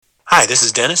Hi, this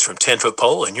is Dennis from 10 Foot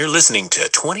Pole, and you're listening to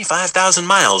 25,000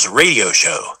 Miles Radio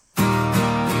Show.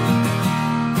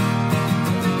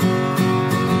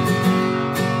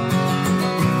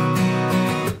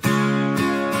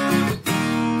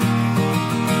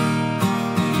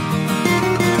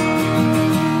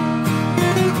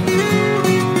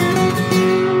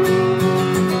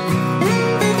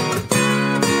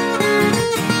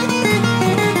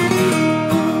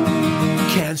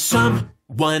 Can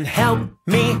someone help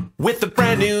me with a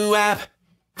brand new app?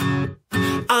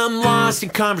 I'm lost in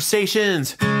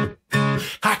conversations.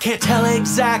 I can't tell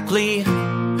exactly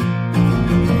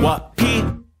what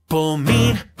people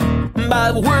mean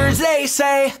by the words they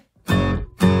say.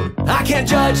 I can't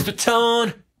judge the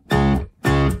tone.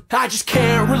 I just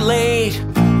can't relate.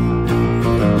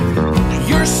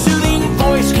 Your soothing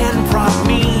voice can prop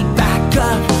me back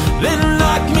up, then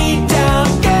knock me down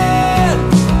again.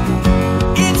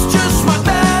 It's just my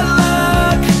bad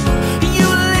luck. You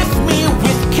lift me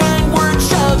with kind words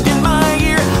shoved in my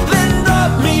ear, then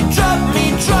drop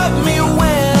me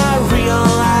when I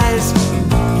realize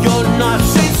you're not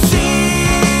sincere.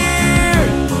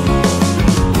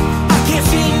 I can't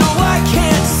see, no, I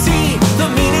can't see the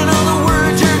meaning of the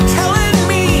words you're telling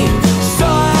me. So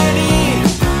I need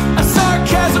a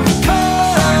sarcasm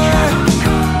decoder.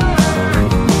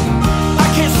 I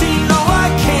can't see, no, I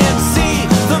can't see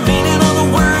the meaning of the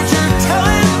words you're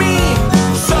telling me.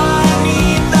 So I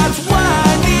need, that's what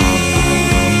I need.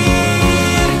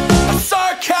 A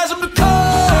sarcasm decoder.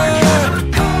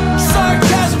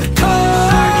 Sarcasm decoder.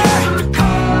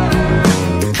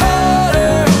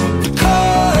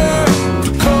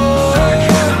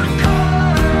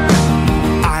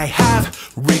 I have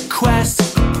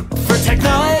requests for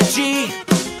technology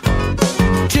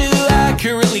to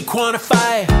accurately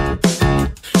quantify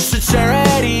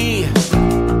sincerity.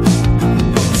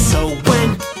 So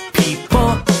when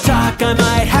people talk, I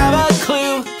might have a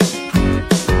clue.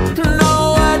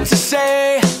 Know what to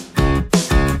say,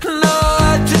 know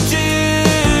what to do.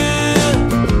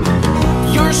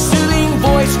 Your soothing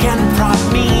voice can prop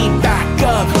me back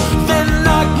up, then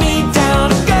knock me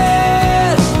down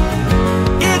again.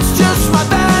 It's just my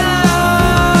bad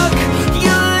luck.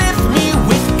 You lift me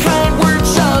with kind words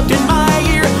shoved in my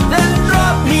ear, then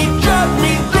drop me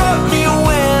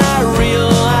when I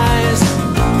realize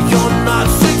you're not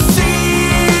sincere.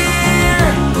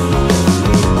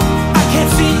 I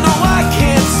can't see, no, I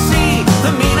can't see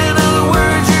the meaning of the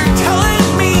words you're telling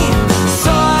me.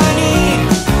 So I need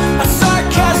a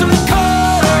sarcasm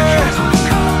decoder.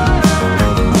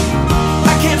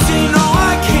 I can't see, no,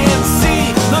 I can't see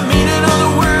the meaning of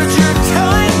the words you're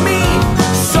telling me.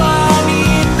 So I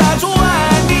need, that's what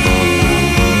I need.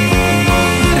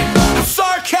 A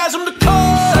sarcasm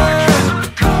decoder.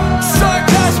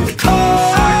 Sarcasm decoder.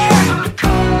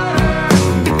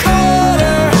 Decoder.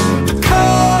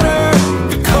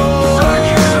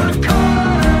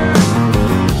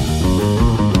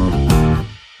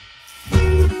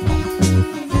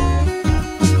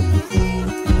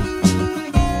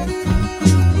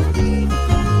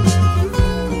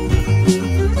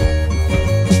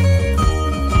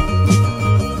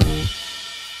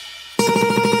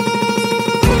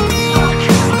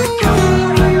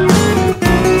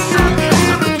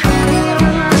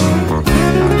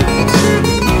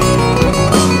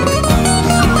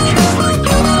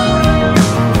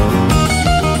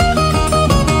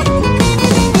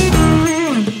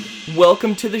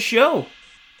 Welcome to the show.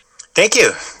 Thank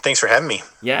you. Thanks for having me.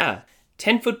 Yeah.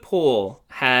 10 Foot Pole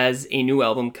has a new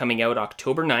album coming out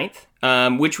October 9th,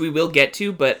 which we will get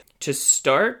to. But to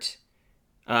start,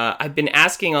 I've been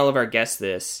asking all of our guests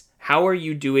this. How are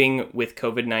you doing with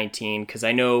COVID-19? Because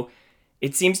I know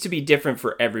it seems to be different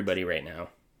for everybody right now.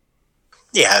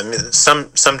 Yeah, I mean,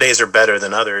 some days are better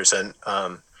than others, and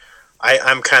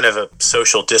I'm kind of a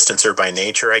social distancer by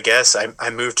nature, I guess. I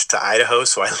moved to Idaho,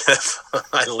 so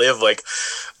I live like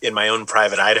in my own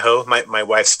private Idaho. My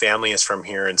wife's family is from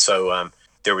here, and so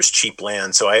there was cheap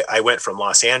land. So I went from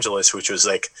Los Angeles, which was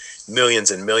like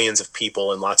millions and millions of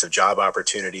people and lots of job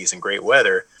opportunities and great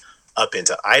weather, up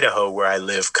into Idaho, where I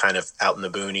live kind of out in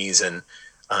the boonies, and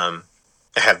I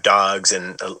have dogs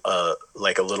and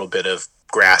like a little bit of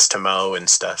grass to mow and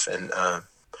stuff. And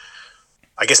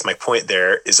I guess my point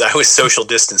there is I was social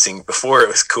distancing before it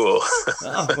was cool.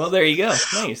 Oh, well, there you go.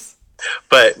 Nice.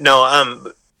 But no,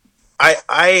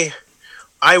 I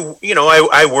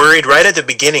worried right at the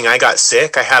beginning. I got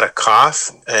sick. I had a cough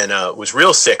and was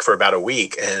real sick for about a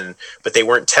week, but they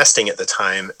weren't testing at the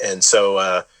time, and so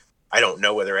I don't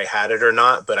know whether I had it or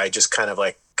not. But I just kind of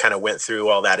went through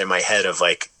all that in my head of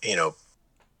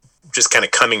just kind of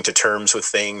coming to terms with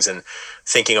things and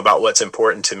thinking about what's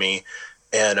important to me.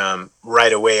 And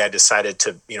right away, I decided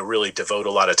to, really devote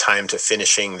a lot of time to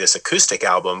finishing this acoustic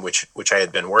album, which I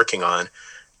had been working on.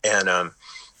 And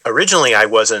originally, I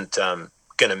wasn't going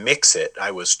to mix it.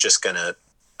 I was just going to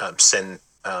send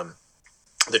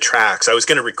the tracks. I was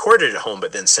going to record it at home,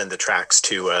 but then send the tracks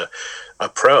to a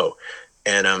pro.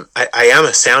 And I am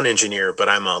a sound engineer, but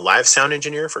I'm a live sound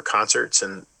engineer for concerts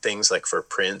and things like for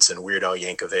Prince and Weird Al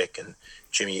Yankovic and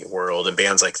Jimmy Eat World and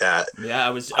bands like that. Yeah, I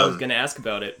was going to ask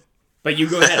about it. But you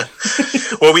go ahead.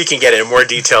 Well, we can get into more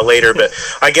detail later, but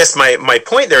I guess my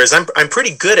point there is I'm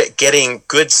pretty good at getting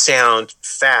good sound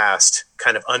fast,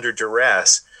 kind of under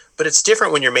duress. But it's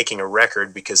different when you're making a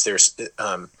record because there's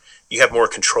you have more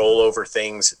control over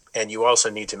things, and you also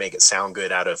need to make it sound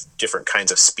good out of different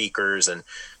kinds of speakers and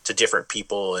to different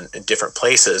people and different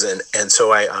places. And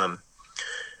so I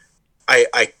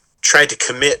tried to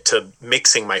commit to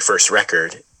mixing my first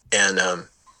record, and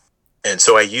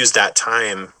so I used that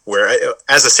time where,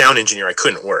 as a sound engineer, I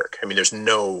couldn't work. I mean, there's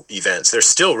no events. There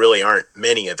still really aren't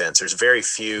many events. There's very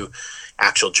few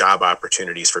actual job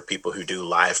opportunities for people who do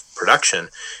live production.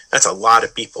 That's a lot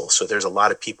of people. So there's a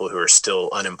lot of people who are still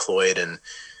unemployed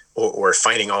or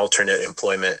finding alternate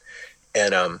employment.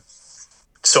 And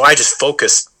so I just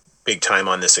focused big time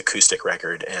on this acoustic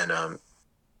record.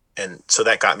 And so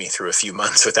that got me through a few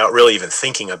months without really even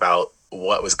thinking about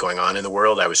what was going on in the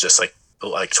world. I was just like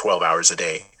 12 hours a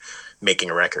day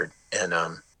making a record. And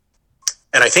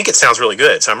I think it sounds really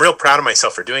good. So I'm real proud of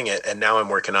myself for doing it. And now I'm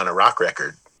working on a rock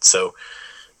record. So,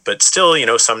 but still,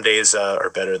 some days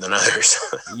are better than others.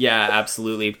 Yeah,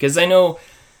 absolutely. Because I know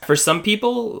for some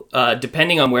people,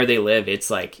 depending on where they live,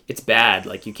 it's bad.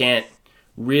 Like you can't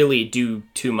really do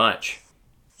too much.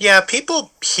 Yeah,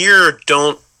 people here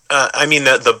don't,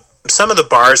 some of the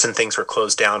bars and things were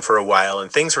closed down for a while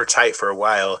and things were tight for a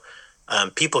while.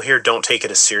 People here don't take it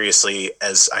as seriously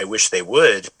as I wish they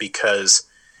would, because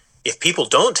if people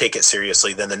don't take it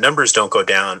seriously, then the numbers don't go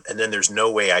down, and then there's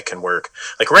no way I can work.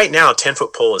 Like right now, 10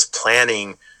 Foot Pole is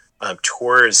planning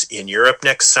tours in Europe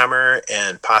next summer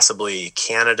and possibly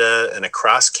Canada and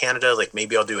across Canada. Like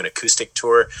maybe I'll do an acoustic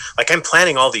tour. Like I'm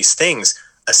planning all these things,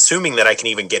 assuming that I can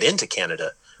even get into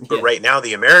Canada. But yeah. Right now,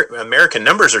 the American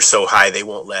numbers are so high, they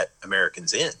won't let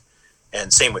Americans in.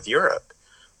 And same with Europe.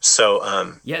 So,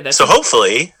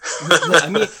 hopefully. I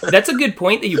mean, that's a good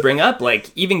point that you bring up.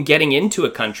 Like, even getting into a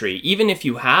country, even if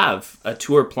you have a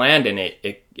tour planned and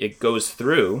it goes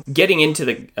through, getting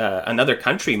into another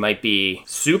country might be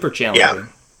super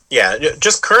challenging. Yeah.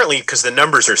 Just currently, because the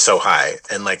numbers are so high,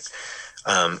 and like,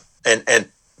 and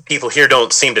people here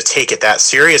don't seem to take it that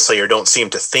seriously, or don't seem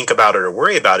to think about it or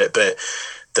worry about it. But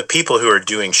the people who are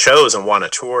doing shows and want to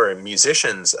tour, and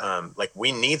musicians,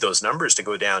 we need those numbers to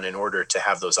go down in order to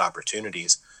have those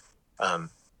opportunities. Yeah.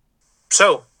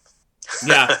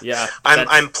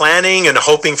 I'm planning and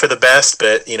hoping for the best,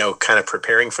 but kind of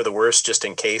preparing for the worst just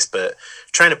in case. But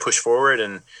trying to push forward,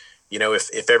 and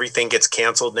if everything gets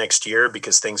canceled next year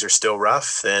because things are still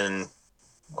rough, then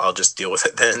I'll just deal with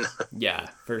it then. Yeah,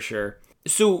 for sure.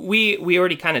 So we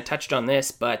already kind of touched on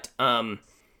this, but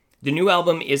the new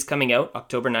album is coming out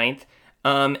October 9th.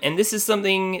 And this is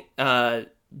something,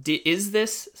 is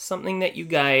this something that you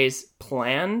guys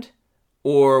planned,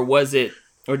 or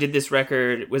did this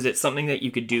record, was it something that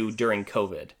you could do during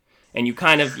COVID? And you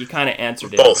kind of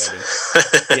answered it. Both.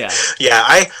 Yeah. Yeah.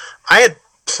 I had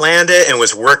planned it and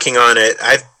was working on it.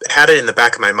 I've had it in the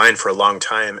back of my mind for a long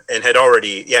time, and it had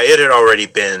already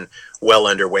been well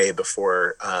underway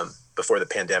before the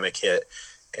pandemic hit.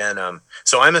 And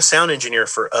so I'm a sound engineer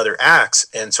for other acts,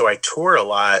 and so I tour a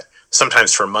lot,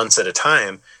 sometimes for months at a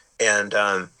time. And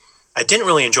I didn't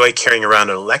really enjoy carrying around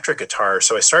an electric guitar,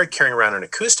 so I started carrying around an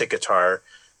acoustic guitar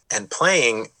and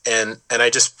playing, and I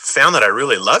just found that I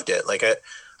really loved it. Like at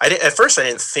first I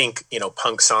didn't think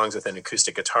punk songs with an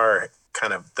acoustic guitar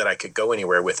kind of that I could go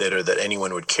anywhere with it or that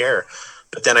anyone would care.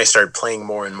 But then I started playing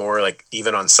more and more, like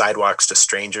even on sidewalks to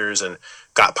strangers, and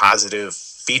got positive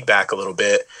feedback a little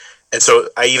bit. And so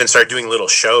I even started doing little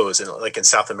shows, and like in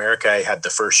South America, I had the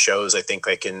first shows, I think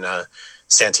like in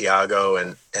Santiago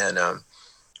and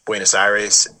Buenos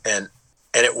Aires, and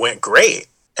it went great.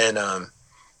 And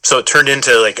so it turned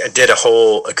into I did a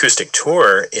whole acoustic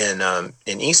tour in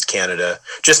East Canada,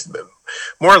 just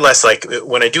more or less. Like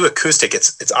when I do acoustic,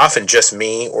 it's often just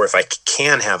me, or if I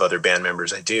can have other band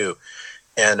members, I do.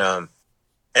 And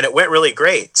it went really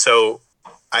great. So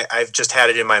I've just had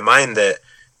it in my mind that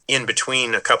in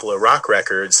between a couple of rock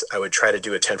records, I would try to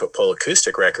do a 10 Foot Pole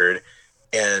acoustic record.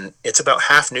 And it's about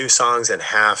half new songs and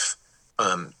half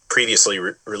previously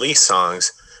released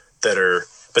songs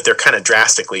but they're kind of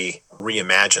drastically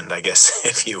reimagined, I guess,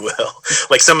 if you will.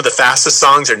 Like some of the fastest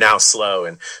songs are now slow,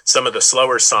 and some of the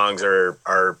slower songs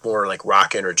are more like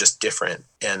rockin' or just different.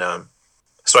 And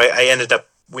so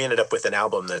we ended up with an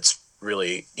album that's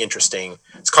really interesting.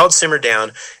 It's called Simmer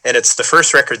Down, and it's the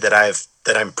first record that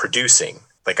I'm producing.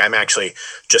 Like I'm actually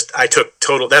I took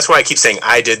total, that's why I keep saying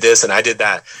I did this and I did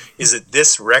that, is that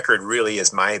this record really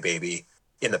is my baby.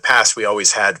 In the past, we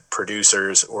always had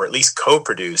producers or at least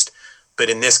co-produced, but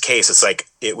in this case, it's like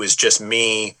it was just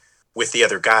me with the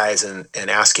other guys and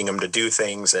asking them to do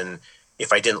things. And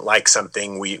if I didn't like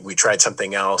something, we tried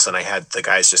something else, and I had the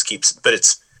guys just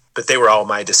but they were all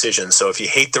my decisions. So if you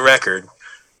hate the record,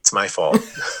 it's my fault.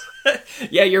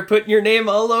 Yeah, you're putting your name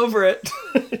all over it.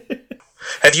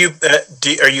 Have you?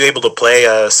 Are you able to play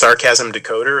 "Sarcasm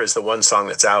Decoder"? Is the one song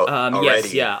that's out already?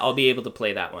 Yes, yeah, I'll be able to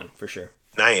play that one for sure.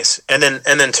 Nice. And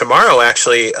then tomorrow,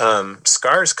 actually,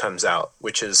 "Scars" comes out,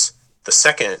 which is the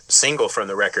second single from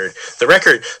the record.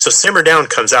 So "Simmer Down"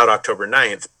 comes out October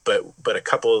 9th, but a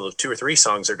couple of 2 or 3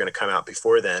 songs are going to come out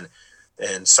before then.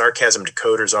 And "Sarcasm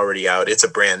Decoder" is already out. It's a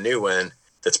brand new one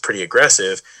that's pretty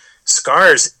aggressive.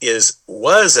 "Scars"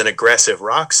 was an aggressive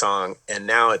rock song, and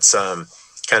now it's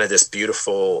kind of this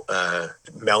beautiful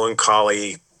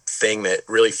melancholy thing that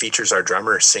really features our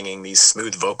drummer singing these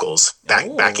smooth vocals,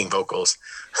 backing vocals.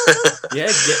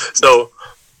 Yeah. So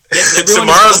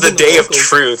tomorrow's the day of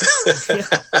truth,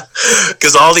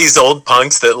 because all these old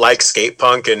punks that like skate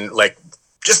punk and like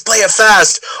just play it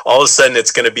fast, all of a sudden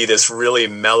it's going to be this really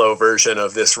mellow version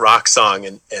of this rock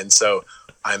song, and so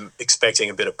I'm expecting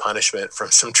a bit of punishment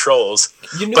from some trolls.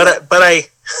 You know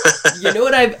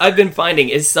what I've been finding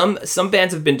is some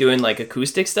bands have been doing like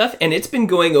acoustic stuff, and it's been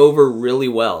going over really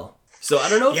well. So I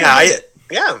don't know.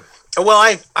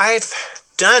 Well, I've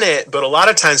done it, but a lot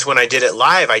of times when I did it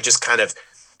live, I just kind of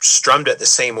strummed it the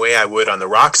same way I would on the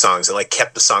rock songs, and like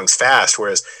kept the songs fast.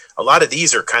 Whereas a lot of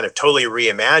these are kind of totally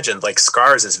reimagined. Like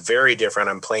 "Scars" is very different.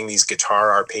 I'm playing these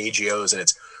guitar arpeggios, and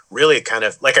it's really kind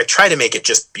of like I try to make it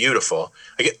just beautiful.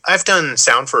 I've done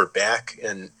sound for Beck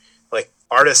and like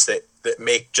artists that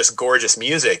make just gorgeous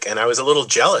music, and I was a little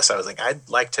jealous. I was like, I'd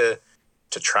like to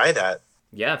try that.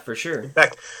 Yeah, for sure. In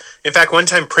fact, one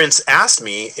time Prince asked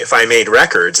me if I made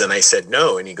records, and I said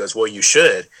no, and he goes, "Well, you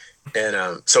should."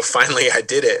 And so finally I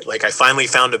did it. Like I finally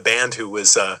found a band who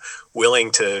was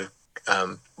willing to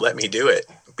let me do it,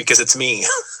 because it's me.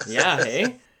 Yeah,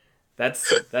 hey.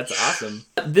 That's awesome.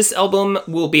 This album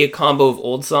will be a combo of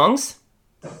old songs,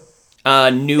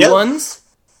 new ones,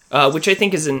 which I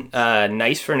think is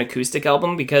nice for an acoustic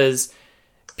album, because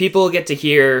people get to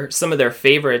hear some of their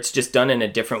favorites just done in a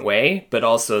different way, but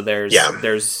also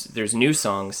there's new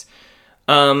songs.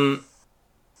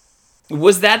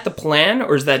 Was that the plan,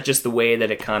 or is that just the way that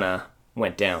it kind of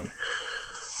went down?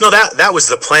 No, that was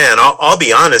the plan. I'll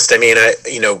be honest. I mean,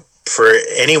 for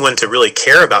anyone to really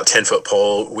care about 10 Foot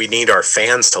Pole, we need our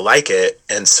fans to like it.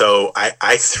 And so I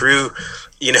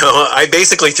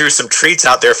basically threw some treats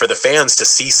out there for the fans to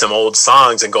see some old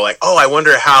songs and go like, oh, I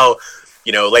wonder how,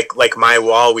 like My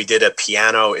Wall, we did a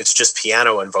piano, it's just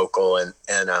piano and vocal, and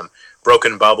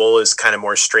Broken Bubble is kind of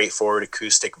more straightforward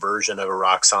acoustic version of a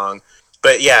rock song.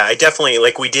 But yeah, I definitely,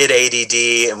 like, we did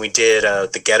ADD, and we did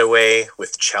The Getaway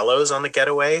with cellos on The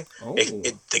Getaway.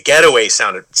 The Getaway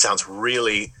sounds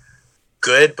really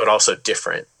good, but also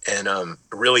different, and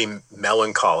really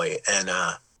melancholy, and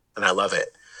I love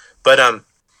it. But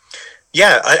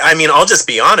I mean, I'll just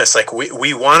be honest. Like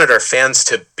we wanted our fans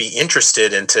to be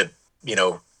interested and to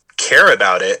care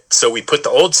about it, so we put the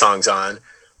old songs on.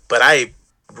 But I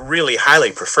really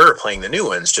highly prefer playing the new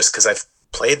ones, just because I've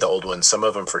played the old ones, some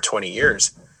of them for 20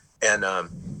 years, and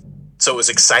so it was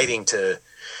exciting to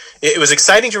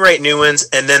write new ones,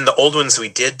 and then the old ones we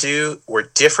did do were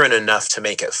different enough to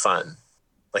make it fun.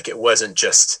 Like it wasn't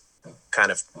just kind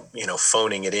of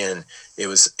phoning it in. It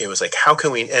was like, how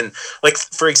can we, and like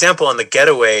for example on The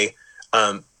Getaway,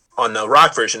 on the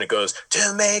rock version it goes,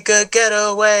 "To make a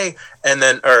getaway," and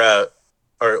then or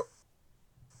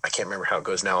I can't remember how it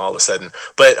goes now all of a sudden,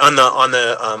 but on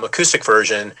the acoustic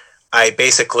version, I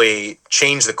basically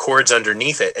change the chords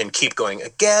underneath it and keep going, a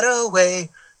getaway.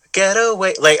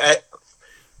 Like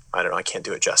I don't know. I can't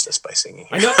do it justice by singing.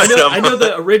 I know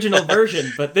the original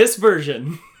version, but this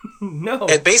version, no.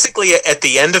 And basically, at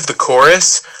the end of the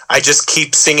chorus, I just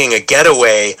keep singing a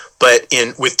getaway, but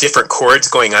with different chords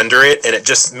going under it, and it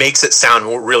just makes it sound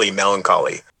really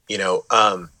melancholy.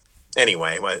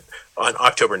 Anyway, on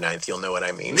October 9th, you'll know what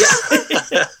I mean.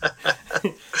 Yeah.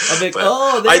 I'll be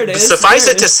like, there it is. Suffice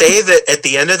it to say that at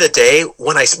the end of the day,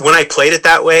 when I played it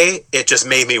that way, it just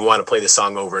made me want to play the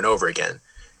song over and over again,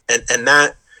 and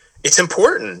that. It's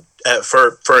important.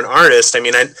 for an artist, I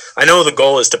mean, I know the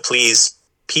goal is to please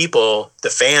people, the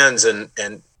fans, and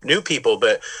new people,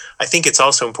 but I think it's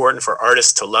also important for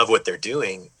artists to love what they're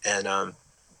doing, and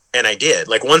I did.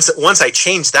 Like once I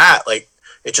changed that, like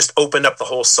it just opened up the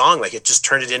whole song. Like it just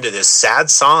turned it into this sad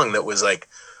song that was like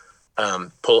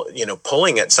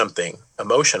pulling at something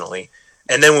emotionally.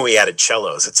 And then when we added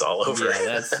cellos, it's all over. Yeah,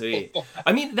 that's sweet.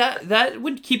 I mean, that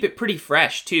would keep it pretty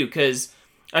fresh too, because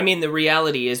I mean, the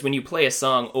reality is when you play a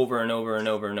song over and over and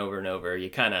over and over and over, you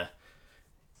kind of,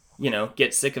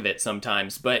 get sick of it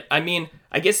sometimes. But I mean,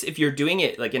 I guess if you're doing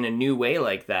it like in a new way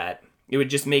like that, it would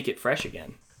just make it fresh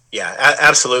again. Yeah,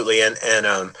 absolutely. And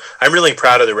I'm really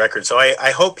proud of the record. So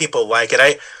I hope people like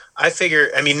it. I figure,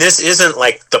 I mean, this isn't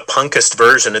like the punkest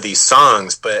version of these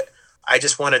songs, but I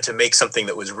just wanted to make something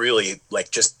that was really like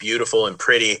just beautiful and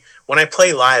pretty. When I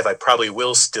play live, I probably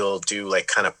will still do like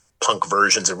kind of punk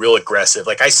versions and real aggressive.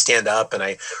 Like I stand up and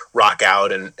I rock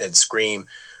out and scream.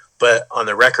 But on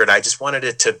the record, I just wanted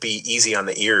it to be easy on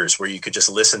the ears, where you could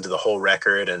just listen to the whole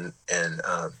record and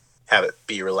have it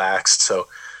be relaxed. So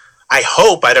I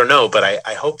hope, I don't know, but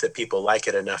I hope that people like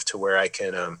it enough to where I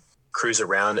can cruise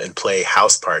around and play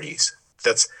house parties.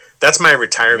 That's my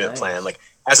retirement plan. Like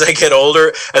as I get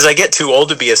older, as I get too old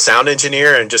to be a sound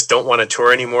engineer and just don't want to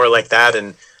tour anymore like that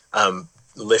and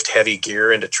lift heavy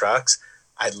gear into trucks,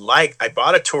 I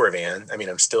bought a tour van. I mean,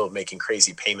 I'm still making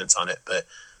crazy payments on it, but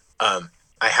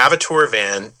I have a tour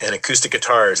van and acoustic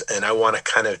guitars, and I want to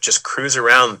kind of just cruise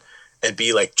around and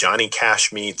be like Johnny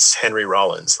Cash meets Henry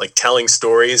Rollins, like telling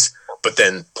stories, but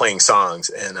then playing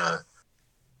songs. And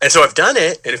so I've done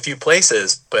it in a few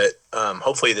places, but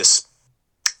hopefully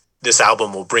this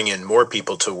album will bring in more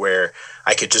people to where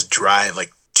I could just drive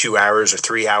like 2 hours or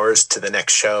 3 hours to the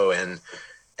next show and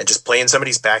just play in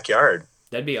somebody's backyard.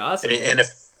 That'd be awesome. And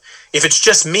if it's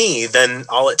just me, then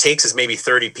all it takes is maybe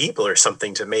 30 people or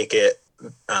something to make it,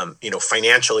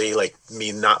 financially, like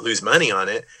me not lose money on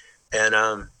it.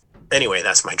 And anyway,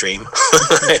 that's my dream.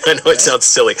 I know it sounds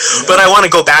silly, but I want to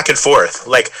go back and forth.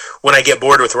 Like when I get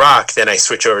bored with rock, then I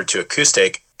switch over to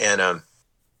acoustic. And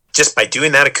just by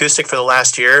doing that acoustic for the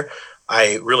last year,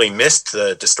 I really missed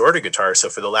the distorted guitar. So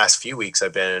for the last few weeks,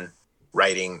 I've been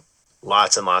writing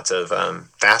lots and lots of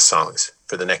fast songs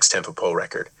for the next Tempo Pole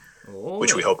record,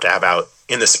 which we hope to have out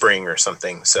in the spring or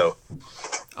something. So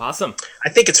awesome. I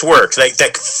think it's worked, like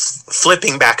that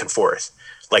flipping back and forth,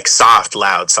 like soft,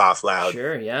 loud, soft, loud.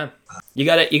 Sure, yeah. You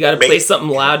gotta play something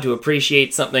loud to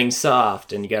appreciate something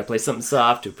soft, and you gotta play something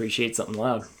soft to appreciate something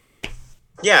loud.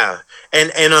 Yeah,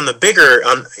 and in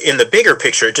the bigger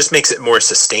picture, it just makes it more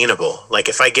sustainable. Like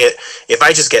if I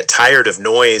just get tired of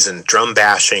noise and drum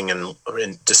bashing and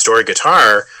distorted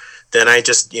guitar, then I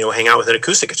just hang out with an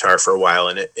acoustic guitar for a while,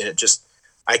 and it just,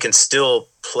 I can still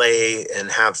play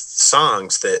and have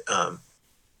songs that,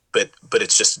 but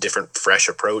it's just a different, fresh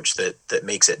approach that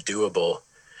makes it doable.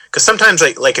 Because sometimes,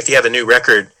 like if you have a new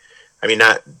record, I mean,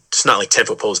 it's not like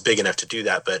Tempo Pole is big enough to do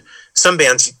that, but some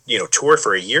bands, tour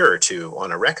for a year or two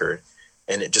on a record,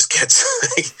 and it just gets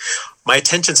like, my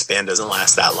attention span doesn't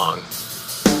last that long.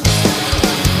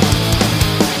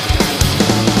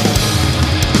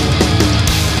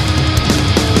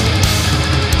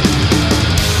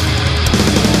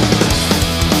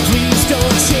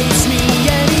 Chase me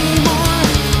anymore.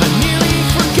 I nearly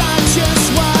forgot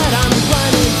just what I'm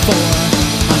running for.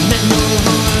 I meant no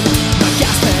harm. My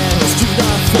gas pedals to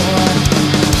the floor.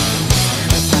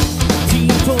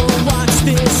 People watch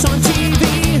this on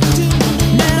TV.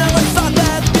 Never thought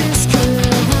that this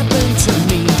could happen to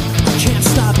me. I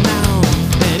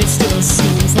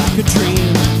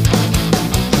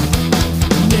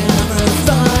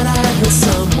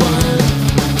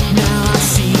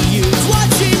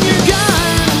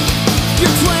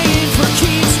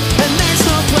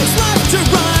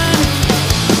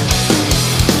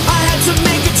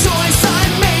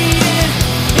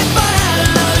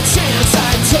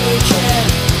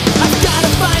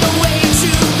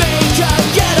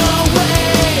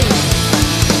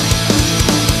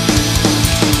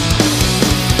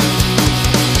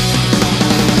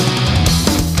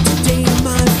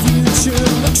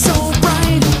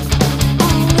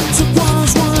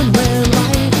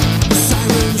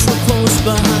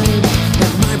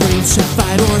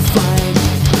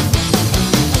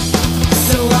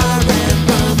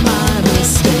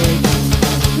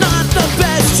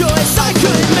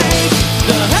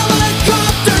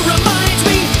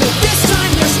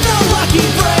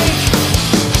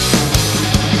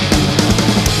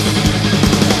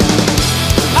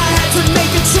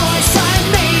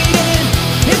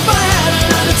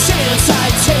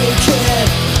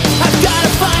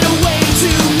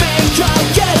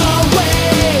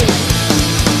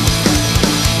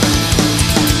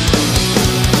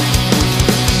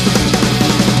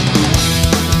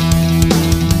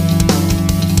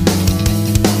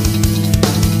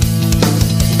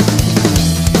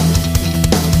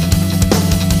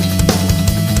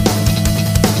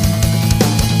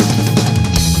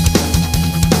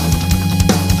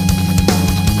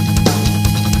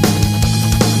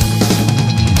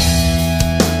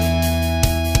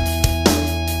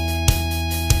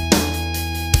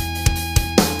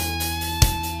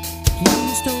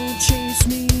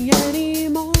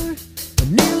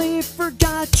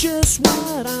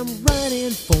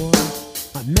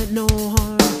I meant no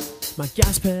harm, my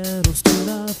gas pedals to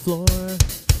the floor.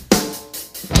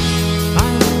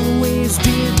 I always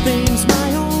did things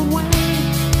my own way,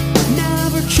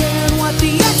 never cared what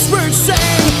the experts say.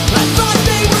 I thought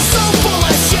they were so full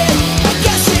of shit, I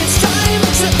guess it's time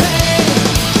to pay.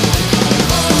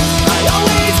 I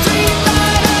always dreamed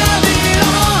I'd have it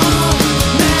all,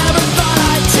 never thought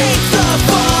I'd take the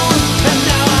fall, and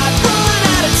now I've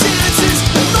run out of chances,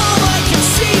 and all I can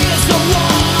see is the wall.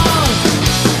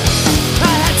 I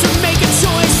had to make a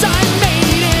choice, I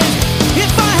made it.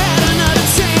 If I had another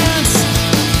chance,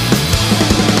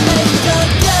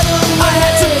 I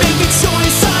had to make a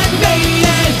choice, I made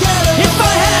it. If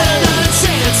I had another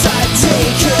chance, I'd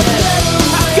take it.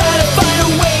 I've gotta find a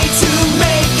way to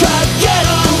make a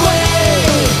getaway.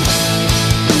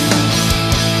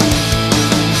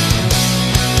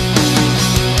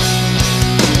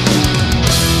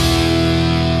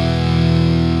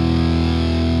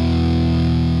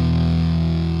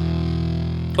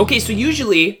 Okay, so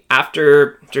usually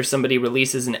after somebody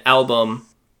releases an album,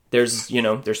 there's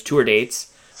tour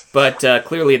dates, but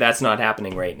clearly that's not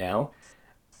happening right now.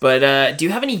 But do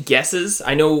you have any guesses?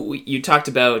 I know you talked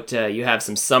about you have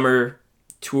some summer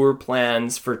tour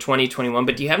plans for 2021,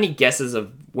 but do you have any guesses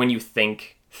of when you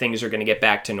think things are going to get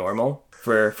back to normal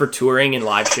for touring and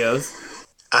live shows?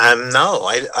 No,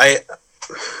 I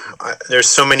there's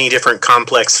so many different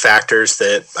complex factors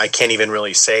that I can't even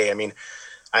really say. I mean,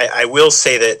 I will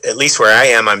say that at least where I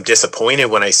am, I'm disappointed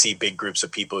when I see big groups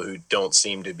of people who don't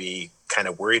seem to be kind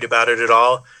of worried about it at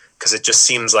all, because it just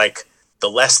seems like the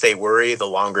less they worry, the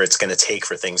longer it's going to take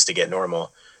for things to get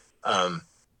normal.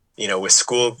 With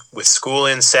school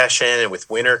in session and with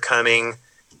winter coming,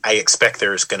 I expect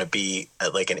there's going to be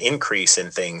an increase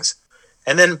in things.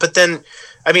 But then,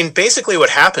 I mean, basically what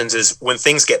happens is when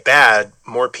things get bad,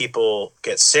 more people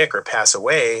get sick or pass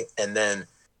away, and then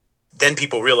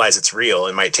people realize it's real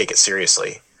and might take it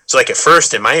seriously. So at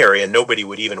first in my area, nobody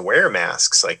would even wear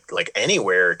masks like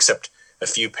anywhere except a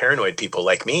few paranoid people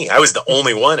like me. I was the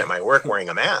only one at my work wearing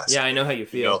a mask. Yeah, I know how you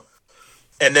feel.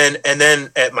 And then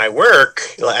at my work,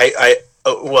 locally,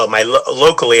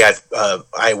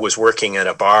 I was working at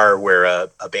a bar where a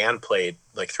band played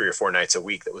 3 or 4 nights a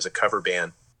week. That was a cover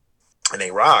band, and they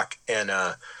rock. And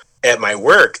at my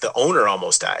work, the owner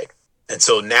almost died, and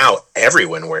so now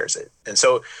everyone wears it. And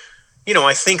so,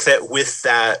 I think that with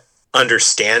that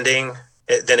understanding,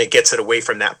 then it gets it away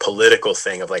from that political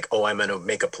thing of I'm going to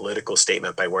make a political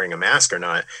statement by wearing a mask or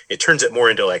not. It turns it more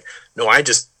into no, I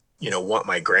just want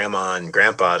my grandma and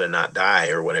grandpa to not die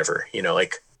or whatever.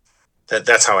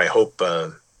 That's how I hope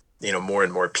more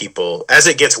and more people, as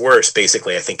it gets worse,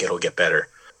 basically I think it'll get better.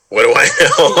 What do I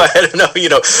know? I don't know.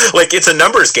 It's a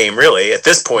numbers game really at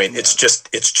this point. Yeah. It's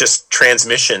just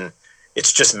transmission,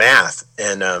 it's just math,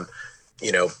 and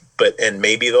and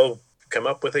maybe they'll come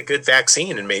up with a good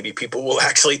vaccine and maybe people will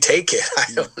actually take it. I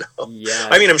don't know. Yeah.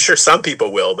 I mean, I'm sure some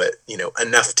people will, but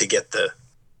enough to get the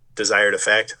desired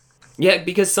effect. Yeah,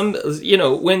 because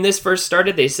when this first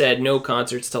started, they said no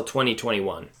concerts till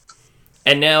 2021.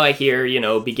 And now I hear,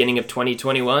 beginning of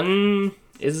 2021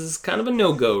 is kind of a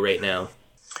no-go right now.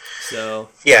 So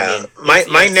yeah,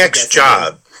 my next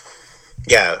job.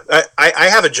 Yeah, I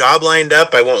have a job lined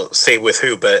up. I won't say with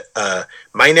who, but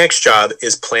my next job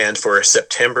is planned for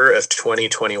September of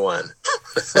 2021.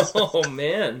 Oh,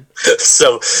 man.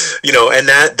 So, and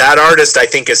that artist, I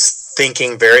think, is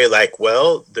thinking very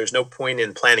well, there's no point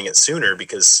in planning it sooner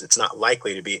because it's not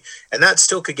likely to be. And that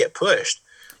still could get pushed.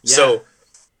 Yeah. So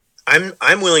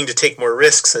I'm willing to take more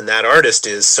risks than that artist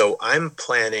is. So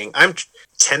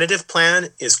tentative plan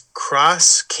is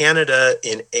cross Canada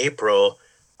in April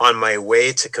on my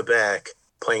way to Quebec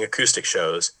playing acoustic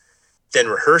shows, then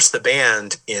rehearse the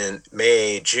band in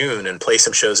May, June, and play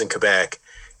some shows in Quebec.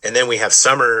 And then we have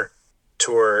summer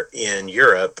tour in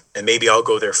Europe, and maybe I'll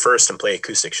go there first and play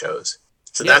acoustic shows.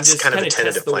 So that's kind of a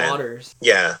tentative plan. Waters.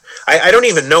 Yeah. I don't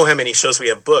even know how many shows we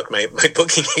have booked. My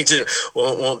booking agent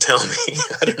won't tell me.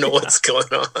 I don't know what's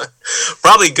going on.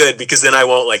 Probably good, because then I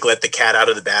won't let the cat out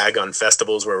of the bag on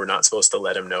festivals where we're not supposed to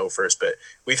let them know first. But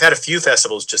we've had a few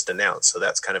festivals just announced, so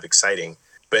that's kind of exciting.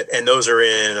 And those are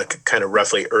in kind of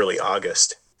roughly early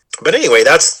August. But anyway,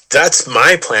 that's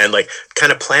my plan.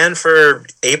 Kind of plan for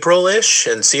April-ish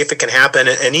and see if it can happen.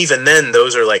 And even then,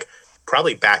 those are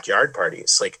probably backyard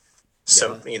parties.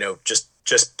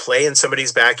 Just play in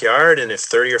somebody's backyard, and if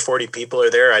 30 or 40 people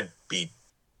are there, I'd be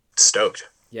stoked.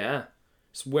 Yeah,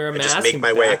 just wear a mask. Just make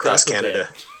my way across Canada.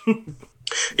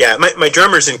 Yeah, my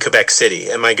drummer's in Quebec City,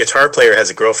 and my guitar player has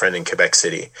a girlfriend in Quebec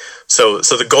City. So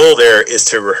the goal there is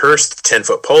to rehearse the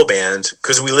 10-foot pole band,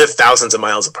 because we live thousands of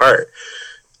miles apart.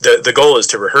 the goal is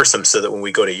to rehearse them so that when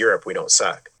we go to Europe, we don't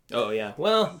suck. Oh yeah.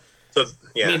 Well, So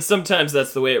yeah. I mean, sometimes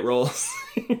that's the way it rolls.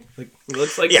 Like, it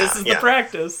looks like Yeah, this is yeah. the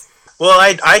practice. Well,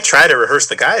 I try to rehearse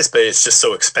the guys, but it's just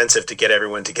so expensive to get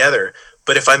everyone together.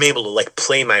 But if I'm able to like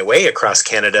play my way across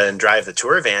Canada and drive the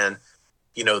tour van,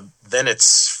 then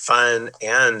it's fun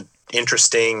and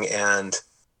interesting, and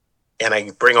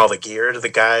I bring all the gear to the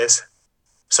guys.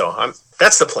 So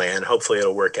that's the plan. Hopefully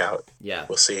it'll work out. Yeah.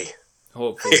 We'll see.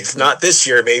 Hopefully. If not this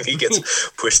year, maybe it gets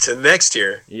pushed to next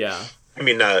year. Yeah. I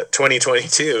mean,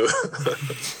 2022.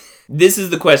 This is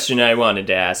the question I wanted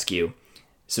to ask you.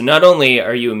 So not only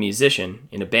are you a musician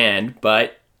in a band,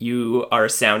 but you are a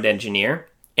sound engineer,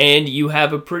 and you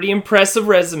have a pretty impressive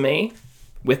resume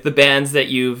with the bands that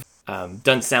you've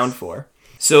done sound for.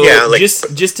 So Yeah, like just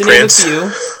to Prince. name a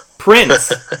few: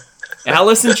 Prince,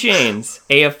 Alice in Chains,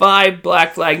 AFI,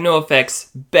 Black Flag, NoFX,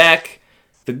 Beck,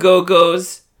 The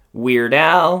Go-Go's, Weird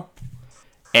Al,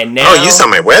 and now... Oh, you saw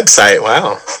my website.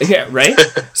 Wow. Yeah, right?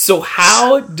 So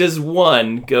how does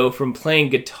one go from playing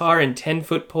guitar and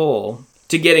 10-foot pole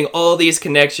to getting all these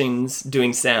connections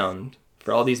doing sound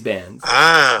for all these bands?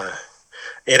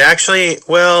 It actually,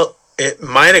 well, it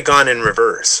might have gone in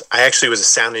reverse. I actually was a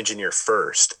sound engineer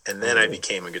first, and then I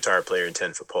became a guitar player in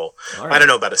 10-foot pole. All right. I don't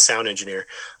know about a sound engineer.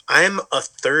 I'm a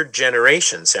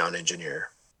third-generation sound engineer.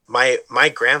 My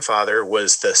grandfather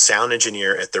was the sound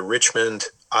engineer at the Richmond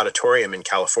Auditorium in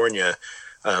California.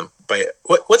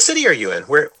 What city are you in?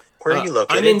 Where are you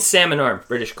located? I'm in Salmon Arm,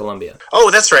 British Columbia. Oh,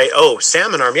 that's right. Oh,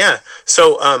 Salmon Arm, yeah.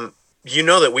 So, you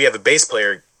know that we have a bass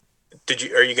player.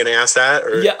 Are you going to ask that?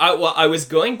 Or? Yeah, I was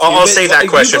going to. I'll save that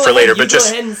question for later, but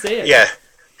just go ahead and say it. Yeah.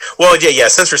 Well, yeah.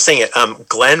 Since we're saying it,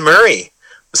 Glenn Murray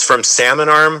was from Salmon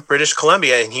Arm, British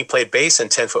Columbia, and he played bass in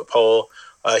 10-foot pole.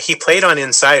 He played on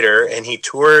Insider, and he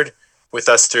toured with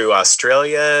us through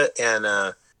Australia and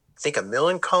I think a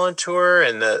Millencolin tour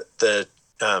and the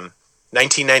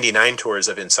 1999 tours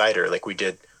of Insider. Like we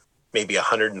did maybe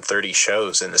 130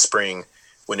 shows in the spring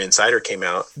when Insider came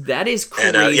out. That is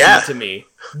crazy to me.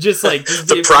 Just like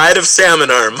the pride of Salmon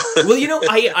Arm. Well,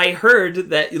 I heard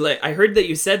that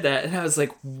you said that, and I was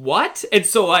like, what? And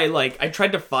so I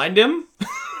tried to find him.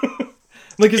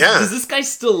 Does this guy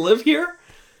still live here?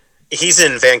 He's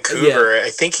in Vancouver. Yeah.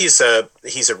 I think he's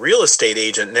a real estate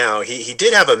agent now. He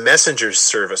did have a messenger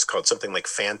service called something like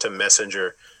Phantom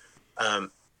Messenger.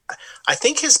 I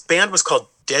think his band was called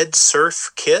Dead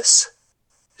Surf Kiss.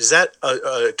 Is that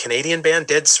a Canadian band,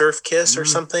 Dead Surf Kiss or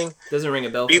something? Doesn't ring a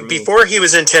bell for me. Before he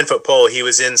was in 10-foot pole, he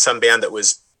was in some band that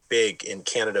was big in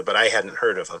Canada, but I hadn't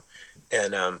heard of him.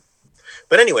 And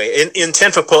but anyway, in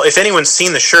 10-foot pole, if anyone's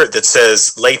seen the shirt that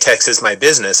says "Latex is my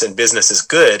business and business is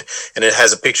good," and it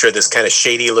has a picture of this kind of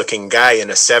shady-looking guy in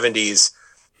a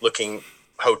 70s-looking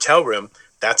hotel room,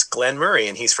 that's Glenn Murray,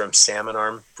 and he's from Salmon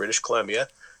Arm, British Columbia.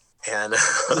 And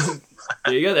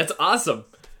there you go. That's awesome.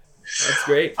 That's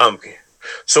great.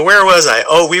 So where was I?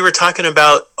 Oh, we were talking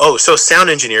about, so sound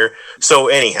engineer. So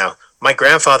anyhow, my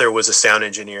grandfather was a sound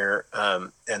engineer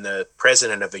and the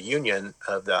president of a union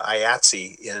of the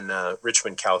IATSE in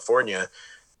Richmond, California.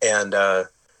 And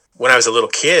when I was a little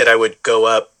kid, I would go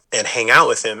up and hang out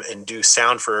with him and do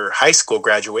sound for high school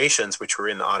graduations, which were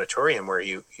in the auditorium where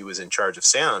he was in charge of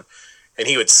sound. And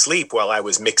he would sleep while I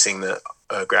was mixing the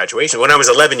graduation when I was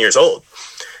 11 years old.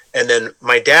 And then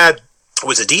my dad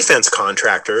was a defense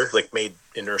contractor, like made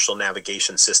inertial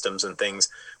navigation systems and things.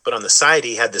 But on the side,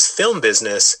 he had this film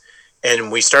business,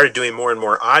 and we started doing more and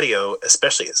more audio,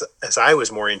 especially as I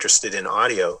was more interested in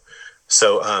audio.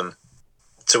 So,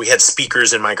 so we had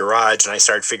speakers in my garage, and I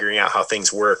started figuring out how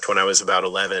things worked when I was about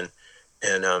 11,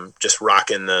 and just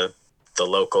rocking the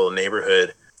local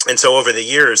neighborhood. And so over the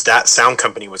years, that sound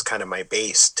company was kind of my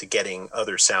base to getting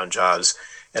other sound jobs,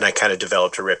 and I kind of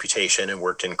developed a reputation and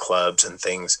worked in clubs and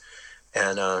things.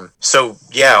 And so,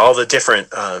 yeah, all the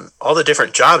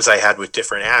different jobs I had with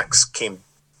different acts came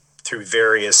through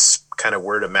various kind of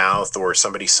word of mouth, or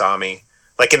somebody saw me.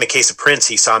 Like in the case of Prince,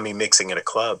 he saw me mixing at a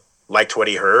club, liked what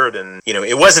he heard, and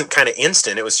it wasn't kind of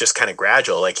instant. It was just kind of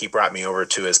gradual. Like he brought me over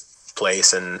to his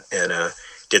place and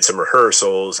did some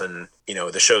rehearsals, and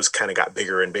the shows kind of got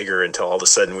bigger and bigger until all of a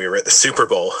sudden we were at the Super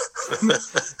Bowl.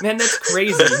 Man, that's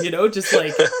crazy. Just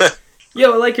like,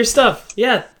 yo, I like your stuff.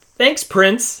 Yeah, thanks,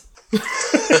 Prince.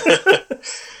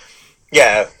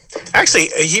 Yeah, actually,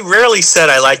 he rarely said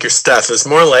 "I like your stuff." It was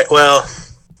more like, well,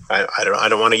 I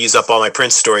don't want to use up all my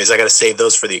Prince stories. I got to save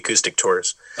those for the acoustic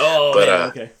tours. Oh, but man,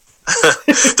 okay.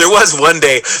 There was one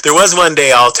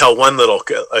day. I'll tell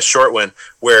a short one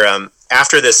where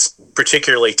after this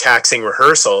particularly taxing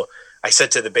rehearsal, I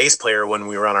said to the bass player when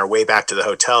we were on our way back to the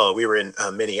hotel, we were in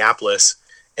Minneapolis,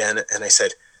 and I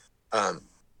said,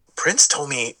 Prince told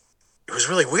me it was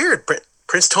really weird.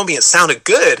 Prince told me it sounded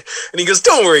good. And he goes,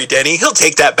 don't worry, Denny, he'll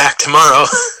take that back tomorrow.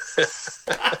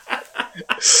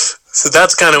 So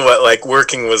that's kind of what like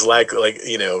working was like,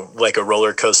 you know, like a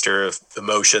roller coaster of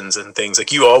emotions and things.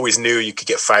 Like you always knew you could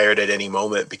get fired at any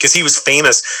moment because he was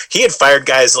famous. He had fired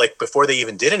guys like before they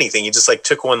even did anything. He just like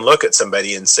took one look at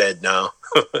somebody and said, no,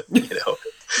 you know?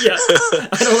 Yeah.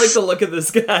 I don't like the look of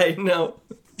this guy. No.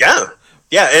 Yeah.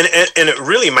 Yeah. And it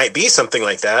really might be something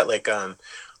like that. Like,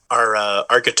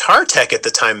 our guitar tech at the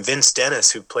time, Vince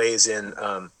Dennis, who plays in,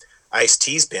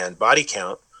 Ice-T's band Body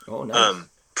Count. Oh, nice.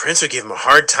 Prince would give him a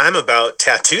hard time about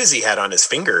tattoos he had on his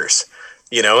fingers,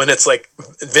 you know, and it's like,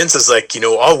 Vince is like, you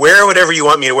know, I'll wear whatever you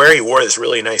want me to wear. He wore this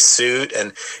really nice suit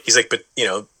and he's like, but you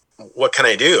know, what can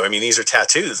I do? I mean, these are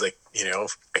tattoos. Like, you know,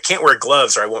 I can't wear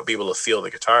gloves or I won't be able to feel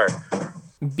the guitar.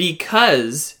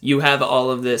 Because you have all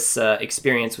of this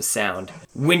experience with sound.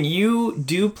 When you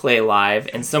do play live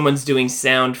and someone's doing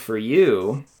sound for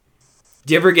you,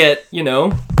 do you ever get, you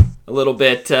know, a little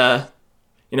bit,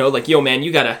 you know, like, yo, man,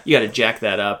 you gotta jack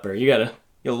that up, or you gotta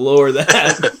lower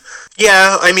that.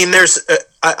 Yeah, I mean, there's,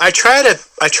 I try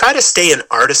to stay in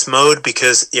artist mode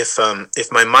because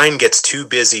if my mind gets too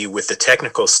busy with the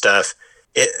technical stuff,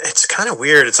 it's kind of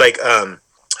weird. It's like,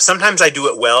 sometimes I do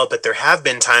it well, but there have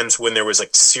been times when there was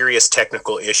like serious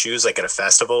technical issues, like at a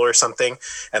festival or something,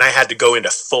 and I had to go into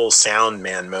full sound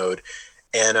man mode.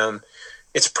 And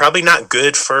it's probably not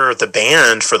good for the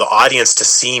band, for the audience to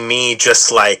see me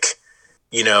just like,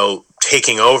 you know,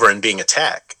 taking over and being a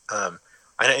tech.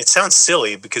 It sounds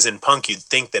silly because in punk you'd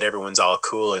think that everyone's all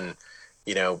cool and,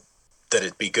 you know, that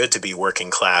it'd be good to be working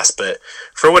class, but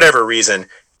for whatever reason,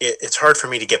 it's hard for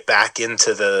me to get back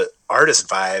into the artist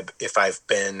vibe if I've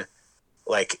been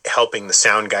like helping the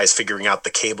sound guys figuring out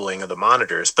the cabling of the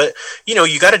monitors. But, you know,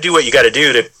 you got to do what you got to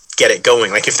do to get it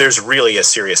going. Like if there's really a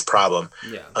serious problem,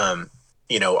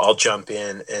 you know, I'll jump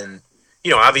in and, you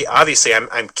know, obviously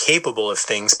I'm capable of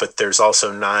things, but there's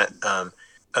also not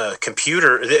a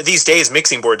computer. These days,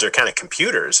 mixing boards are kind of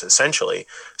computers, essentially.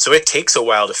 So it takes a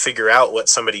while to figure out what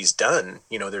somebody's done.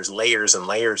 You know, there's layers and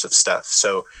layers of stuff.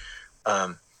 So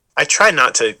I try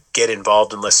not to get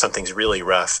involved unless something's really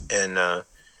rough. And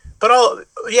but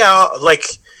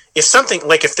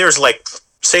like if there's like,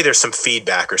 say there's some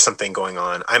feedback or something going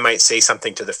on, I might say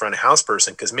something to the front of house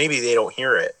person because maybe they don't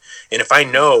hear it. And if I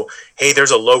know, hey, there's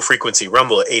a low frequency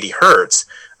rumble at 80 hertz,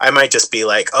 I might just be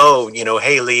like, oh, you know,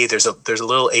 hey Lee, there's a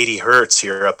little 80 hertz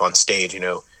here up on stage, you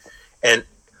know. And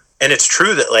it's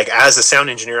true that like as a sound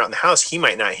engineer out in the house, he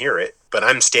might not hear it, but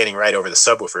I'm standing right over the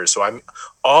subwoofers, so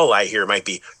all I hear might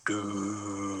be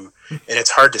doo, and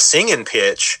it's hard to sing in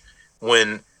pitch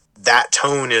when that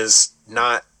tone is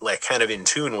not like kind of in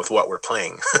tune with what we're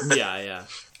playing. Yeah.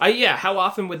 How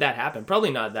often would that happen?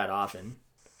 Probably not that often.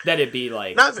 That it'd be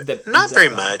like not very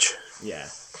much. Yeah.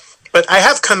 But I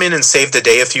have come in and saved the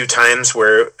day a few times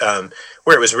where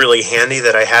it was really handy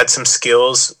that I had some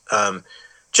skills.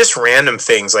 Just random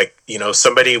things like, you know,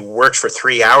 somebody worked for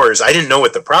 3 hours. I didn't know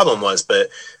what the problem was, but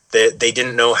they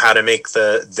didn't know how to make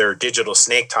their digital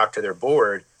snake talk to their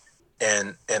board.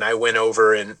 And I went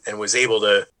over and was able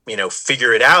to, you know,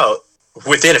 figure it out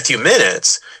within a few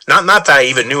minutes. Not that I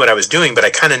even knew what I was doing, but I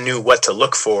kind of knew what to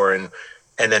look for. And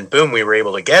then boom, we were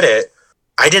able to get it.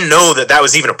 I didn't know that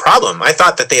was even a problem. I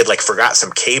thought that they had like forgot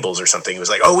some cables or something. It was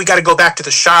like, oh, we got to go back to the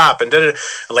shop. And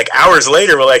like hours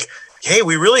later, we're like, hey,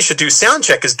 we really should do sound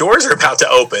check because doors are about to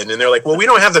open. And they're like, well, we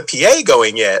don't have the PA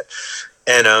going yet.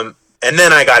 And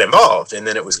then I got involved, and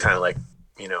then it was kind of like,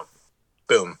 you know,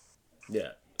 boom. Yeah.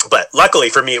 But luckily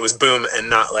for me, it was boom and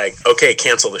not like, okay,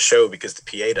 cancel the show because the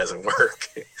PA doesn't work.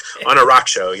 On a rock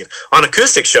show, you know, on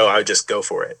acoustic show, I would just go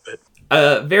for it. But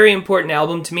a very important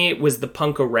album to me was the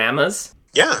Punkoramas.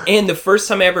 Yeah. And the first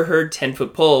time I ever heard 10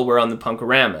 Foot Pole were on the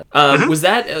Punkorama. Was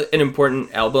that an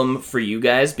important album for you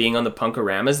guys, being on the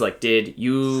Punkoramas? Like, did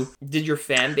your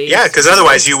fan base... Yeah, because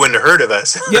otherwise you wouldn't have heard of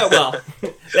us. Yeah, well,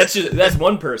 that's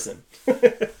one person.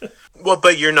 Well,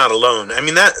 but you're not alone. I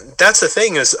mean, that's the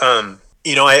thing is,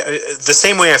 you know, the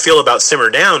same way I feel about Simmer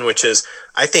Down, which is,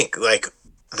 I think, like,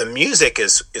 the music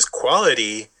is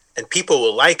quality, and people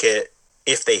will like it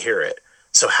if they hear it.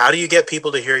 So how do you get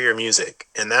people to hear your music?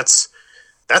 And that's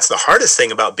the hardest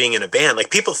thing about being in a band. Like,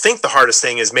 people think the hardest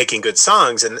thing is making good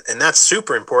songs, and that's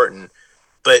super important.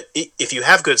 But if you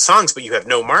have good songs, but you have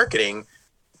no marketing,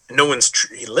 no one's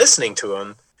listening to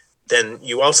them, then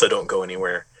you also don't go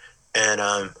anywhere.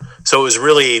 And so it was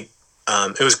really,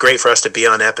 it was great for us to be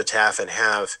on Epitaph and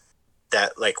have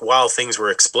that, like, while things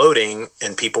were exploding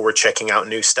and people were checking out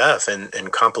new stuff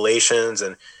and compilations,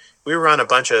 and we were on a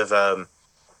bunch of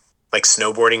like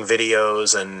snowboarding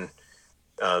videos and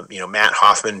Matt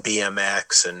Hoffman,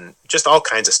 BMX, and just all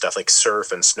kinds of stuff like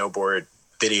surf and snowboard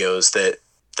videos that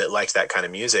liked that kind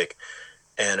of music.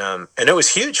 And it was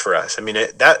huge for us. I mean,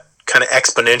 that kind of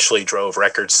exponentially drove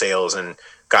record sales and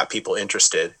got people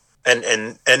interested.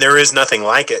 And there is nothing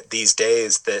like it these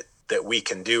days that we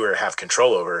can do or have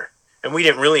control over. And we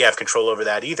didn't really have control over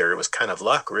that either. It was kind of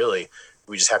luck, really.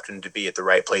 We just happened to be at the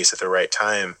right place at the right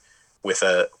time with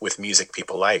music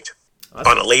people liked.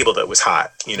 Awesome. On a label that was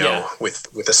hot,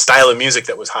 with a style of music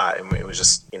that was hot. And it was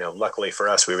just, luckily for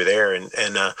us, we were there. And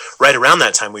right around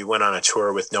that time, we went on a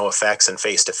tour with NoFX and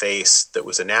Face to Face that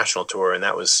was a national tour. And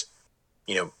that was,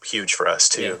 huge for us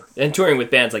too. Yeah. And touring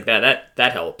with bands like that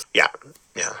helps. Yeah.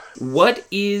 Yeah. What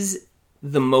is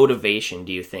the motivation,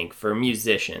 do you think, for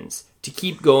musicians to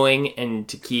keep going and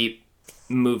to keep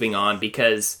moving on?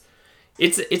 Because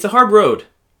it's a hard road.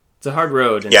 It's a hard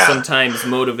road, and sometimes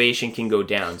motivation can go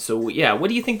down. So, what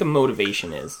do you think the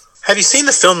motivation is? Have you seen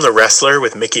the film The Wrestler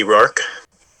with Mickey Rourke?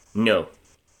 No.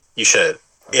 You should.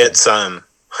 Okay. It's,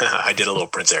 I did a little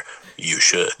Prince there. You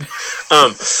should.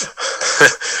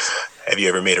 Have you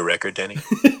ever made a record, Denny?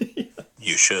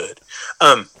 You should.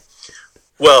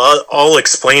 Well, I'll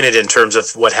explain it in terms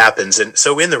of what happens. And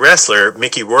so in The Wrestler,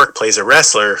 Mickey Rourke plays a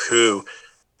wrestler who,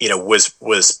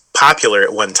 was popular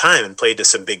at one time and played to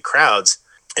some big crowds.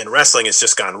 And wrestling has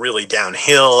just gone really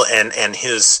downhill. And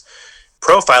his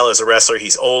profile as a wrestler,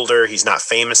 he's older, he's not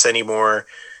famous anymore.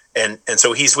 And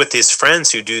so he's with his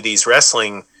friends who do these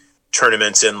wrestling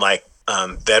tournaments in like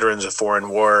veterans of foreign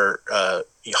war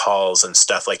halls and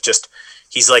stuff. Like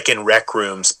he's like in rec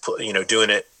rooms,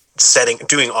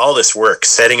 doing all this work,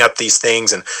 setting up these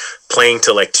things and playing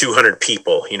to like 200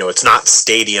 people. It's not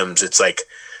stadiums, it's like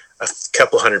a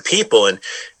couple hundred people.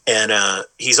 And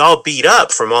he's all beat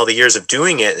up from all the years of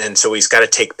doing it. And so he's got to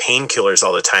take painkillers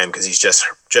all the time because he's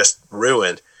just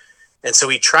ruined. And so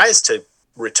he tries to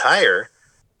retire,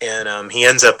 and he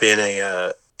ends up in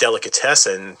a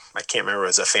delicatessen. I can't remember if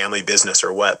it was a family business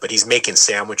or what, but he's making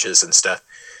sandwiches and stuff.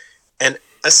 And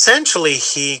essentially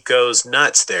he goes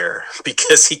nuts there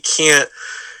because he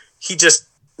just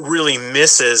really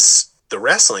misses the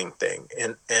wrestling thing.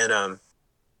 And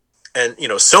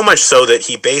so much so that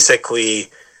he basically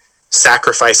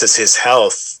sacrifices his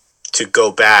health to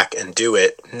go back and do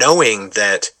it, knowing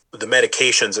that the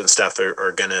medications and stuff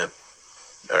are gonna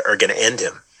end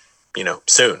him,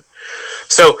 soon.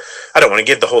 So I don't want to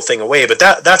give the whole thing away, but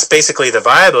that's basically the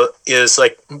vibe. Is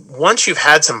like once you've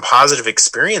had some positive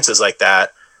experiences like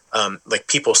that, like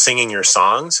people singing your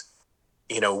songs,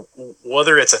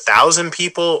 whether it's 1,000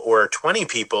 people or 20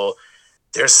 people,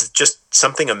 there's just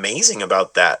something amazing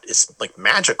about that. It's like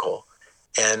magical,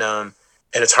 and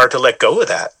it's hard to let go of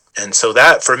that. And so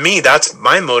that, for me, that's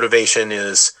my motivation,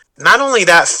 is not only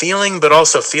that feeling, but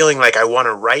also feeling like I want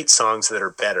to write songs that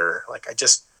are better. Like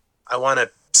I want to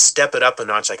step it up a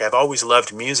notch. Like I've always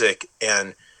loved music,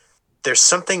 and there's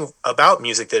something about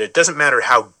music that it doesn't matter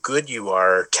how good you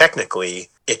are technically.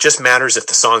 It just matters if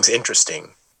the song's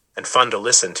interesting and fun to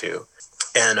listen to.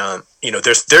 And,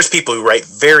 there's people who write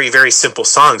very, very simple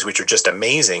songs, which are just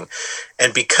amazing.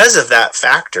 And because of that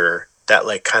factor, that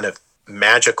like kind of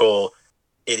magical,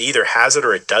 it either has it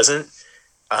or it doesn't.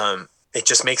 It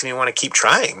just makes me want to keep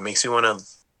trying. It makes me want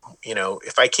to,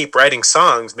 if I keep writing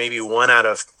songs, maybe 1 out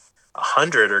of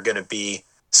 100 are going to be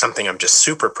something I'm just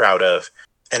super proud of.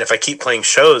 And if I keep playing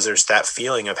shows, there's that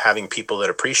feeling of having people that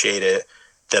appreciate it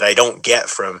that I don't get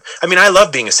from, I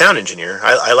love being a sound engineer.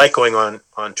 I like going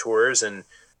on tours, and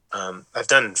I've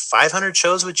done 500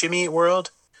 shows with Jimmy Eat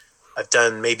World. I've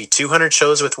done maybe 200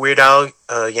 shows with Weird Al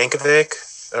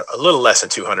Yankovic, a little less than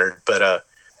 200, but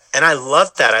and I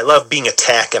love that. I love being a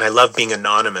tech, and I love being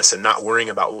anonymous and not worrying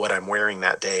about what I'm wearing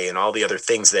that day and all the other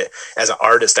things that as an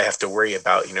artist I have to worry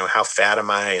about. How fat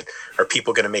am I, and are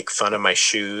people going to make fun of my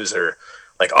shoes, or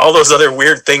like all those other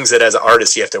weird things that as an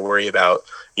artist you have to worry about.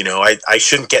 I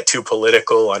shouldn't get too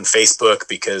political on Facebook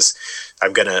because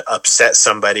I'm going to upset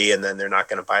somebody and then they're not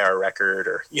going to buy our record,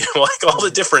 or, like all the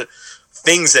different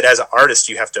things that as an artist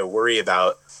you have to worry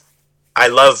about. I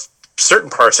love certain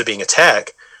parts of being a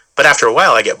tech, but after a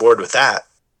while I get bored with that.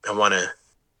 I want to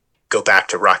go back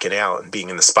to rocking out and being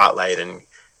in the spotlight and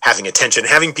having attention,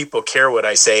 having people care what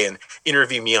I say and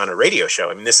interview me on a radio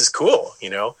show. This is cool,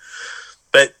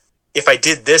 but if I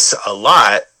did this a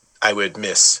lot, I would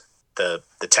miss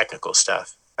the technical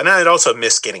stuff, and I'd also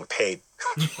miss getting paid.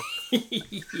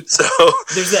 So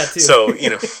there's that too. So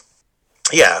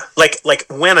yeah, like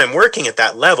when I'm working at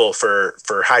that level for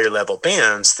higher level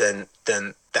bands, then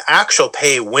the actual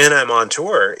pay when I'm on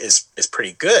tour is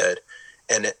pretty good,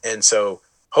 and so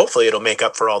hopefully it'll make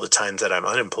up for all the times that I'm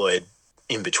unemployed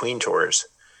in between tours.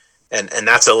 And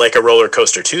that's like a roller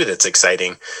coaster too. That's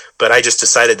exciting. But I just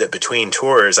decided that between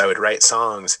tours, I would write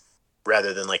songs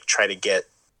rather than like try to get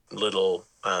little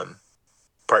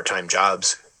part-time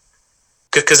jobs.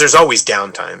 Because there's always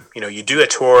downtime. You know, you do a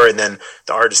tour and then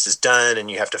the artist is done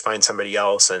and you have to find somebody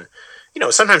else. And, you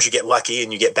know, sometimes you get lucky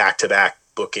and you get back-to-back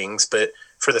bookings. But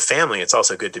for the family, it's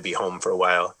also good to be home for a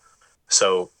while.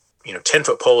 So, you know, 10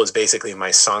 Foot Pole is basically my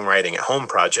songwriting at home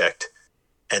project.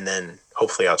 And then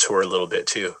hopefully I'll tour a little bit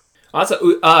too.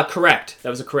 Also, correct. That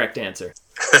was a correct answer.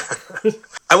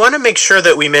 I want to make sure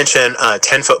that we mention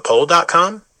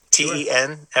 10footpole.com,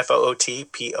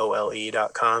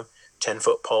 TENFOOTPOLE.com, 10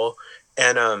 Foot Pole.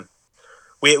 And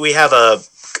we have a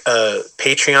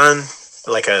Patreon,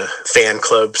 like a fan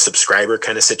club subscriber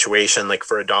kind of situation, like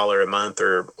for $1 a month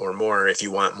or more if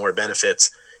you want more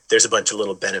benefits. There's a bunch of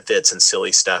little benefits and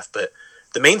silly stuff, but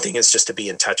the main thing is just to be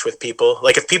in touch with people.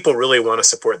 Like if people really want to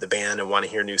support the band and want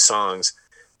to hear new songs,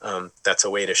 that's a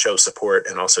way to show support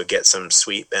and also get some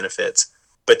sweet benefits.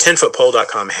 But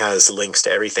 10footpole.com has links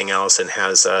to everything else and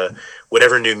has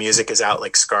whatever new music is out,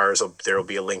 like Scars. There will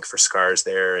be a link for Scars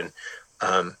there. And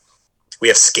we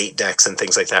have skate decks and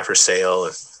things like that for sale.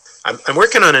 And I'm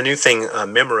working on a new thing, a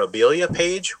memorabilia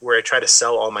page, where I try to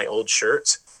sell all my old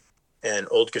shirts and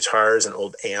old guitars and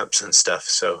old amps and stuff.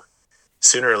 So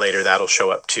sooner or later that'll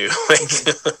show up too.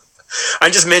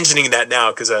 I'm just mentioning that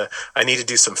now because I need to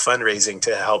do some fundraising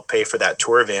to help pay for that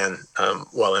tour van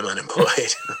while I'm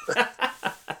unemployed.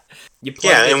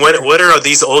 Yeah, and what are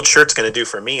these old shirts going to do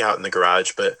for me out in the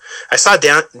garage? But I saw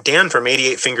Dan from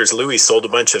 88 Fingers Louie sold a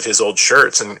bunch of his old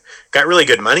shirts and got really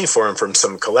good money for them from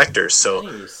some collectors. So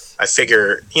nice. I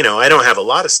figure, you know, I don't have a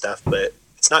lot of stuff, but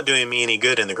it's not doing me any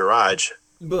good in the garage.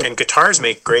 But. And guitars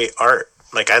make great art.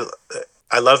 Like I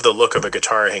love the look of a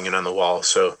guitar hanging on the wall.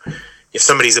 So if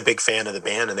somebody's a big fan of the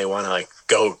band and they want to like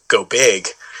go big,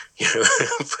 you know,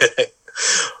 but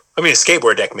I mean, a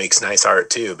skateboard deck makes nice art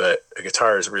too, but a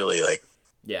guitar is really like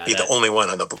the only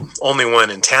one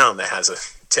in town that has a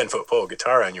 10 Foot Pole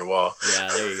guitar on your wall. Yeah,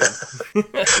 there you go.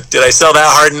 Did I sell that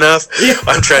hard enough? Yeah.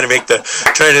 I'm trying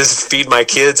to feed my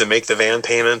kids and make the van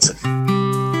payments.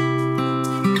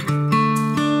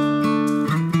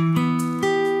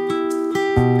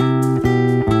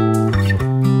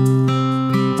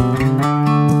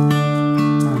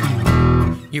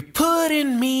 You're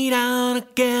putting me down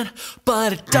again,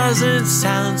 but it doesn't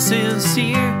sound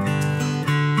sincere.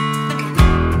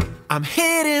 I'm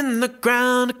hitting the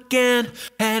ground again,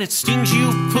 and it stings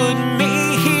you put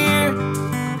me here.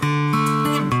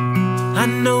 I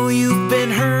know you've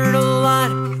been hurt a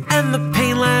lot, and the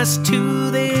pain lasts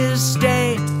to this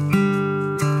day.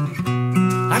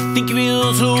 I think you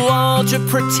built a wall to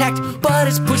protect, but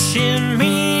it's pushing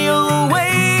me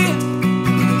away.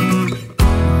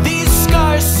 These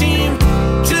scars seem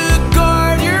to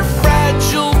guard your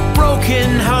fragile,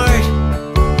 broken heart.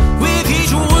 With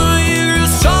each one you grew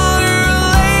stronger, a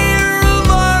layer of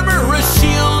armor, a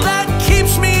shield that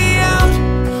keeps me out.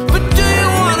 But do you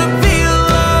wanna be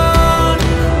alone?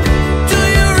 Do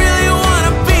you really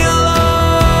wanna be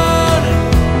alone?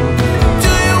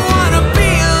 Do you wanna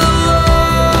be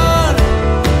alone?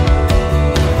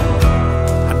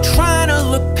 I'm trying to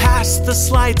look past the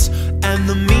slights and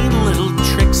the mean little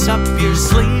tricks up your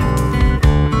sleeve.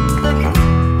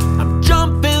 I'm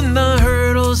jumping the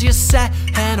hurdles you set,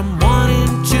 and I'm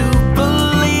wanting to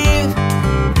believe.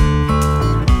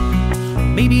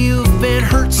 Maybe you've been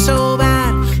hurt so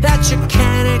bad that you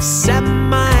can't accept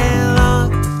my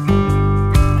love.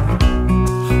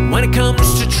 When it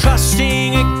comes to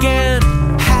trusting again,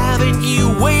 haven't you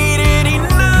waited enough?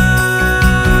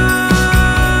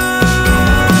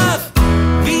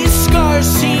 These scars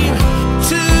seem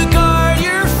to guard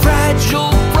your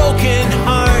fragile, broken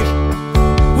heart.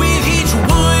 With each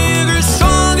one you grew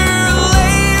stronger, a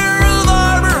layer of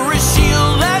armor, a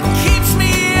shield that keeps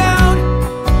me out.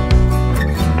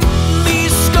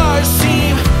 These scars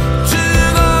seem to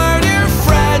guard your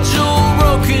fragile,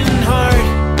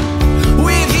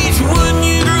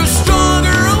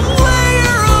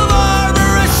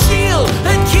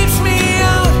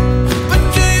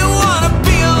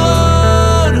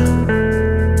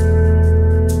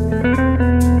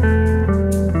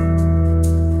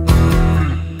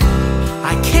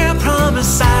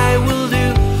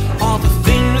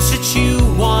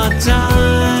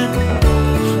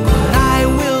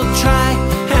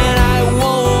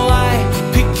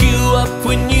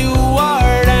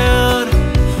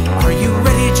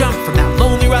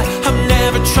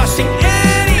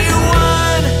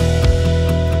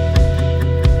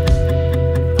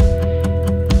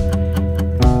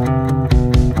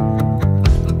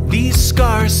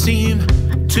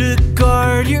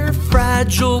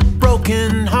 fragile,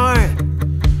 broken heart.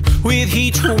 With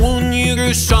each wound you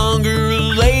grew stronger, a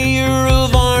layer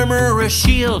of armor, a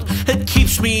shield that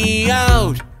keeps me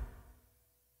out.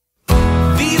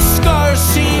 These scars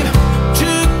seem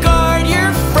to guard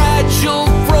your fragile,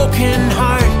 broken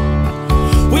heart.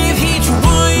 With each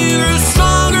wound you grew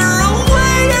stronger, a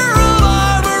layer of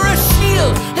armor, a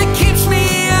shield that keeps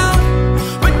me out.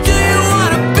 But do you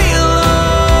wanna be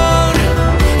alone?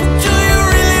 Do you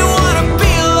really wanna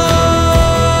be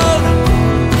alone?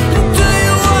 Do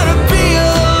you wanna be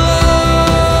alone?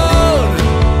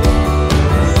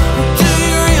 Do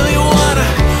you really wanna?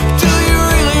 Do you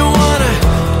really wanna?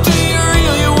 Do you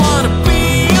really wanna be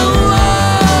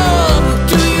alone?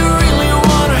 Do you really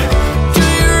wanna? Do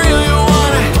you really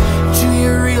wanna? Do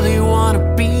you really wanna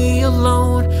be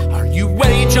alone? Are you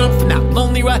ready to jump from that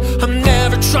lonely ride? I'm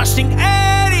never trusting anyone.